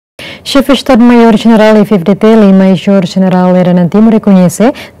Chefe de Estado-Maior General e FFDT, Majór Jeneral Lere Anan Timor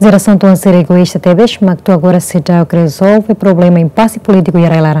Rekoñese Jerasaun Tuan Sira Egoista Tebes, mas que agora se dá o que resolve o problema impasse político e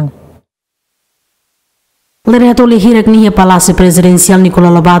arrelaram. Lere atole hirak ni Palácio Presidencial Nicola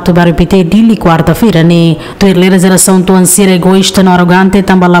Lobato vai repetir dili quarta-feira ne ter Lere Jerasaun Tuan Sira Egoista no arrogante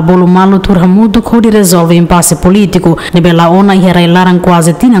tambala bolo malo turhamudo que resolve impasse político ne bela ona e arrelaram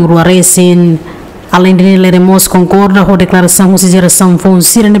quase tinang rua recin. Além de Lere Mos concorda com a declaração de Jerasaun Tuan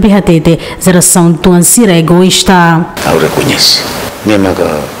Sira ne bihatete Jerasaun Tuan Sira Egoista. Eu reconheço, mesmo que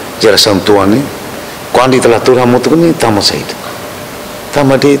Jerasaun Tuan quando ele atura muito nem estamos saído,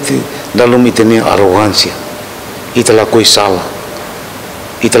 estamos de dalam itu ni arrogancia, itulah koi salah,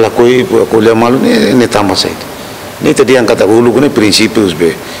 itulah koi kuliah malu ni tambah sahaja. Ni tadi yang kata ulu ni prinsipus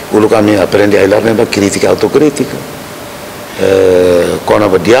be, ulu kami aprende a hilar ni crítica autocrítica, kona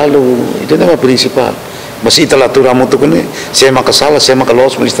berdialog, itu nama principal. Mas itulah turah mutu ni, saya mak salah, saya mak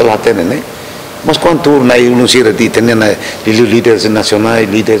los, mas itulah tenen ni. Mas quando tu na Sira di tenen na líderes nacionais,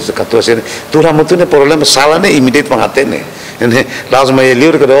 líderes católicos, turah mutu ni problema salah ni imediat mengatene. Langsung mai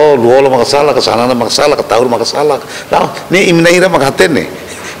liur ke do luolo makasala ke sana makasala ke taur makasala lah ni imnaira makatene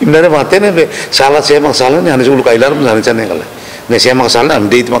be salah saya makasala ni anu ulu kailar mana chane kala ni saya makasala am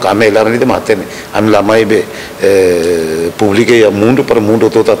deit mak ame ilar ni te matene am lamai be publique ya mundo para mundo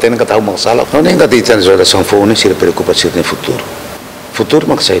todo atene ke taur makasala no nem gati chan so são fone se preocupação no futuro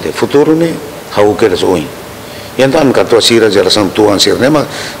maksaide futuro ni hau ke das oi yang tam ka Tuan Sira Jerasaun Tuan Sira nema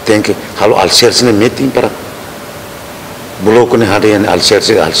tem que halo al ser ne meeting para blok ni harian alser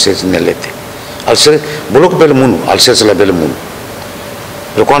nelete alser blok belmunu alser la belmunu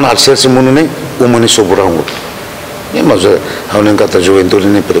lokon alser munu ne umani sobrang ni mas haunen kata juventude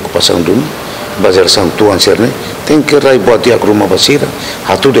ni preocupação dun Jerasaun Tuan Sira ne tem que rai buat dia rumah basira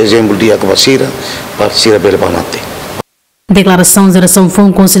hatu de exemplo dia ke basira basira belbanate. Declaração Jerasaun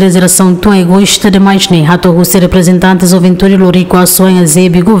Tuan considera Jerasaun Tuan Egoista demais nem rato os representantes Oventure Lorico Ações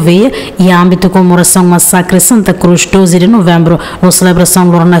Zebi Gouveia e a âmbito comemoração massacre Santa Cruz 12 de novembro na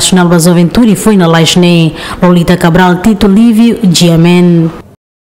celebração Loro Nacional das Oventure foi na Laisnei Lolita Cabral Tito Lívio Giamen.